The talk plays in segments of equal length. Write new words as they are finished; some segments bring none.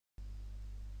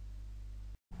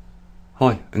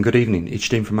Hi and good evening, it's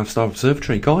Dean from maverickstar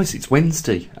Observatory. Guys, it's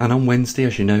Wednesday, and on Wednesday,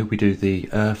 as you know, we do the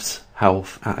Earth's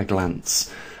Health at a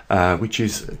Glance, which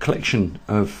is a collection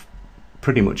of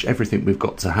pretty much everything we've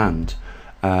got to hand,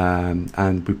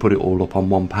 and we put it all up on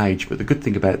one page. But the good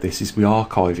thing about this is we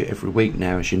archive it every week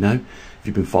now, as you know, if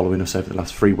you've been following us over the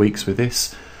last 3 weeks with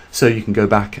this, so you can go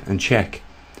back and check,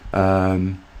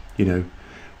 you know,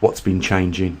 what's been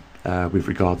changing with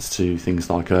regards to things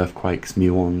like earthquakes,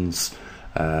 muons,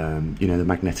 you know, the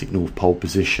magnetic North Pole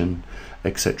position,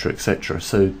 etc, etc.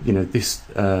 So, you know, this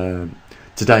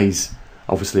today's,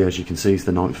 obviously, as you can see, is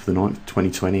the 9th of the 9th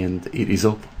 2020, and it is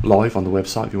up live on the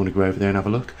website if you want to go over there and have a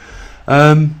look.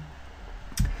 A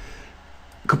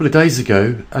couple of days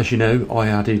ago, as you know, I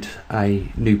added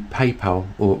a new PayPal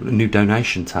or a new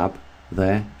donation tab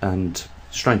there, and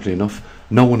strangely enough,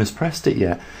 no one has pressed it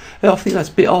yet. I think that's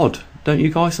a bit odd, don't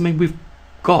you guys? I mean, we've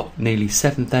got nearly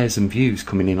 7,000 views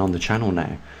coming in on the channel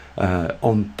now,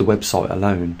 on the website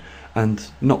alone,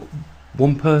 and not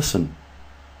one person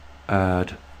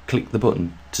clicked the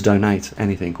button to donate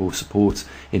anything or support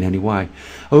in any way.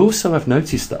 I also have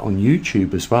noticed that on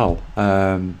YouTube as well,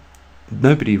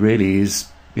 nobody really is,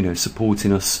 you know,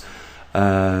 supporting us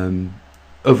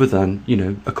other than, you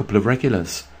know, a couple of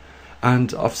regulars.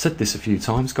 And I've said this a few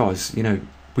times, guys, you know,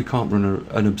 we can't run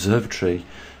an observatory,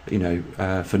 you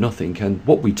know, for nothing. And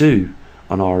what we do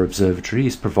on our observatory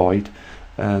is provide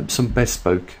some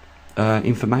bespoke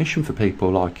information for people.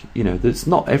 Like, you know, there's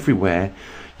not everywhere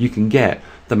you can get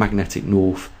the magnetic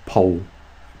North Pole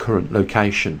current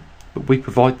location, but we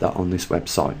provide that on this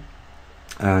website.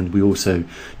 And we also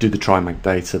do the trimag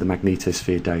data, the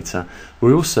magnetosphere data.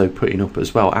 We're also putting up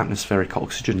as well atmospheric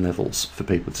oxygen levels for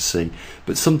people to see.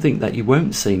 But something that you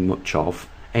won't see much of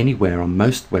anywhere on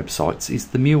most websites is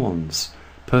the muons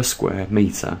per square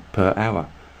metre per hour.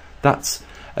 That's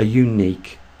a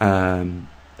unique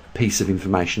piece of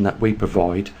information that we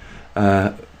provide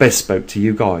bespoke to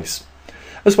you guys,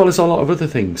 as well as a lot of other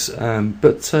things.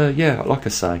 Yeah, like I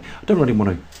say, I don't really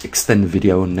want to extend the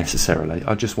video unnecessarily.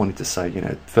 I just wanted to say, you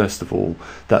know, first of all,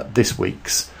 that this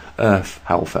week's Earth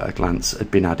Health at a Glance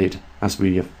had been added, as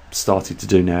we have started to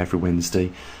do now every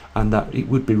Wednesday, and that it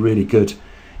would be really good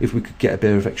if we could get a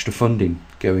bit of extra funding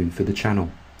going for the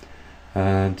channel.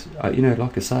 And you know,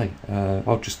 like I say,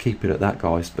 I'll just keep it at that,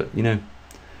 guys. But you know,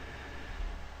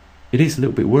 it is a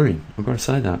little bit worrying, I've got to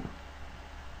say that.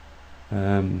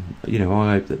 You know,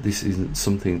 I hope that this isn't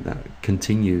something that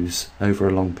continues over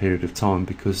a long period of time,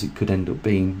 because it could end up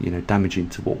being, you know, damaging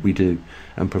to what we do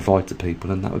and provide to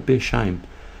people, and that would be a shame,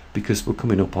 because we're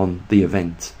coming up on the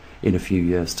event in a few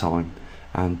years' time,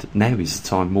 and now is the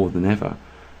time more than ever,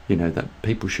 you know, that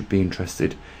people should be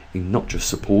interested in not just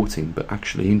supporting, but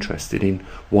actually interested in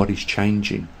what is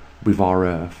changing with our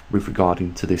Earth with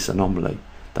regarding to this anomaly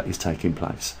that is taking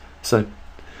place. So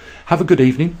have a good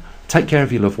evening, take care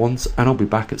of your loved ones, and I'll be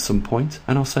back at some point,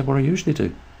 and I'll say what I usually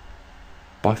do.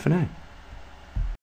 Bye for now.